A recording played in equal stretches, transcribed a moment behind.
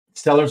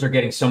Sellers are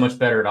getting so much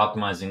better at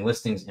optimizing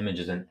listings,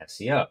 images, and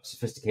SEO.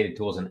 Sophisticated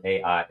tools and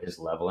AI is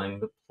leveling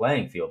the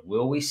playing field.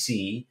 Will we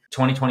see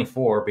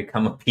 2024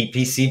 become a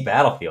PPC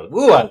battlefield?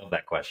 Ooh, I love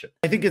that question.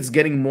 I think it's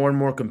getting more and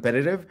more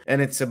competitive,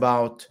 and it's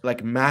about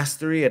like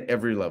mastery at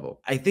every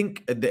level. I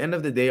think at the end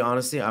of the day,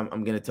 honestly, I'm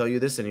going to tell you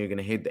this and you're going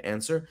to hate the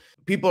answer.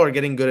 People are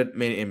getting good at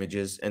main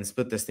images and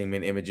split testing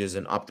main images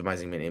and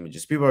optimizing main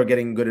images. People are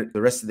getting good at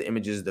the rest of the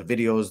images, the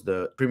videos,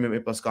 the premium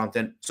A+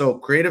 content. So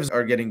creatives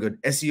are getting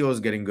good. SEO is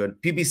getting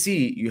good.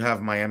 PPC, you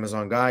have My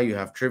Amazon Guy, you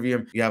have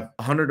Trivium, you have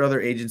 100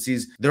 other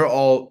agencies. They're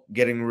all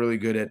getting really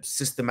good at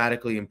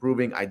systematically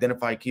improving,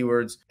 identify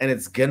keywords. And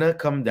it's going to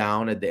come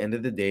down at the end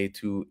of the day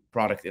to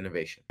product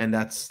innovation. And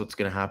that's what's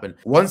going to happen.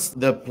 Once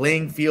the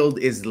playing field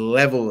is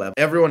level,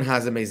 everyone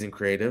has amazing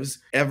creatives.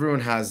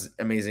 Everyone has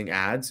amazing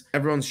ads.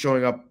 Everyone's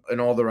showing up in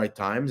all the right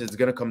times. It's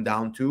going to come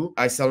down to,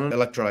 I sell an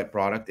electrolyte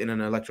product in an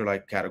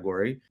electrolyte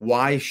category.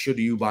 Why should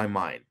you buy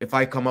mine? If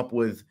I come up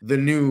with the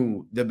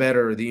new, the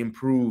better, the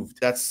improved,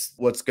 that's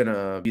what's going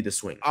to be the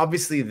swing.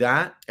 Obviously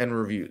that and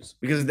reviews.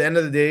 Because at the end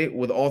of the day,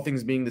 with all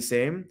things being the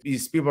same,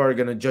 these people are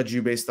going to judge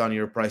you based on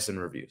your price and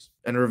reviews.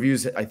 And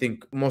reviews, I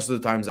think most of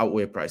the times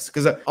outweigh price.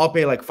 Because I'll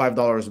pay like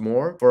 $5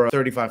 more for a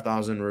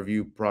 35,000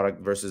 review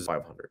product versus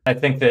 500. I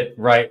think that,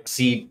 right,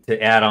 to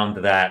add on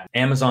to that,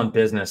 Amazon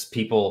business,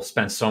 people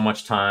spend so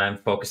much time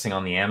focusing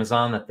on the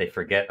Amazon that they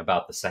forget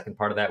about the second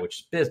part of that, which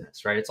is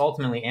business, right? It's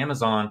ultimately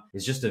Amazon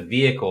is just a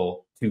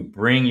vehicle to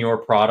bring your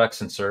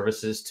products and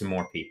services to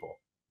more people.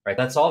 Right?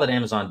 That's all that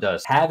Amazon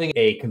does. Having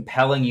a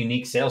compelling,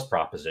 unique sales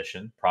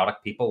proposition,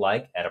 product people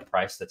like at a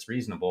price that's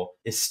reasonable,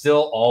 is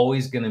still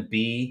always going to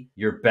be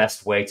your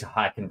best way to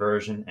high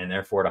conversion and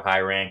therefore to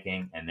high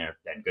ranking and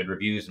good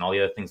reviews and all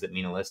the other things that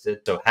Mina listed.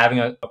 So having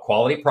a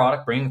quality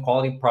product, bringing a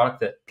quality product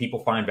that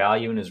people find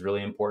value in is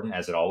really important,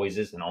 as it always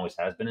is and always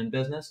has been in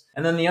business.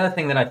 And then the other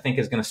thing that I think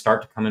is going to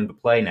start to come into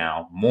play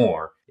now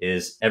more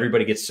is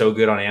everybody gets so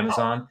good on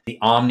Amazon. The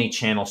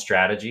omni-channel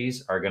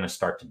strategies are going to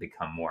start to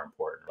become more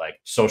important, like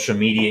social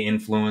media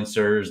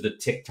influencers, the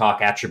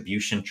TikTok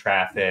attribution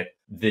traffic,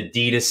 the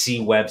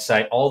D2C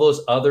website, all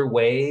those other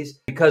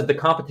ways, because the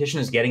competition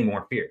is getting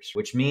more fierce,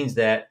 which means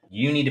that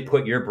you need to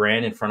put your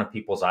brand in front of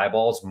people's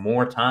eyeballs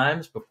more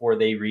times before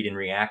they read and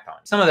react on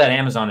it. Some of that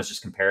Amazon is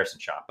just comparison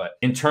shop, but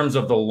in terms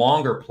of the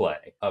longer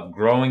play of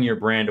growing your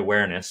brand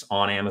awareness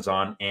on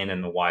Amazon and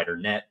in the wider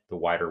net, the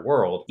wider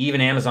world, even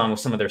Amazon with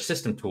some of their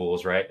system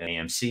tools, right?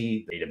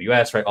 AMC,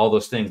 AWS, right? All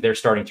those things, they're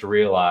starting to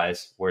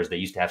realize, whereas they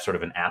used to have sort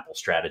of an Apple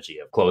strategy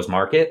of closed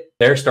market,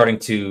 they're starting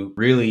to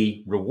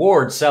really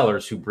reward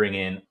sellers who bring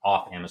in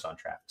off Amazon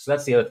traffic. So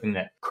that's the other thing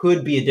that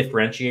could be a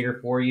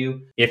differentiator for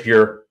you if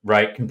you're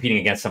competing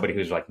against somebody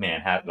who's like,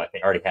 man,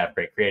 they already have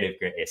great creative,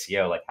 great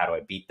SEO. Like, how do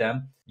I beat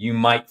them? You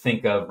might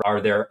think of,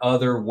 are there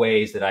other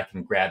ways that I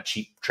can grab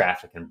cheap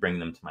traffic and bring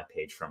them to my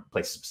page from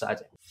places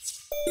besides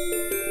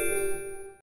Amazon?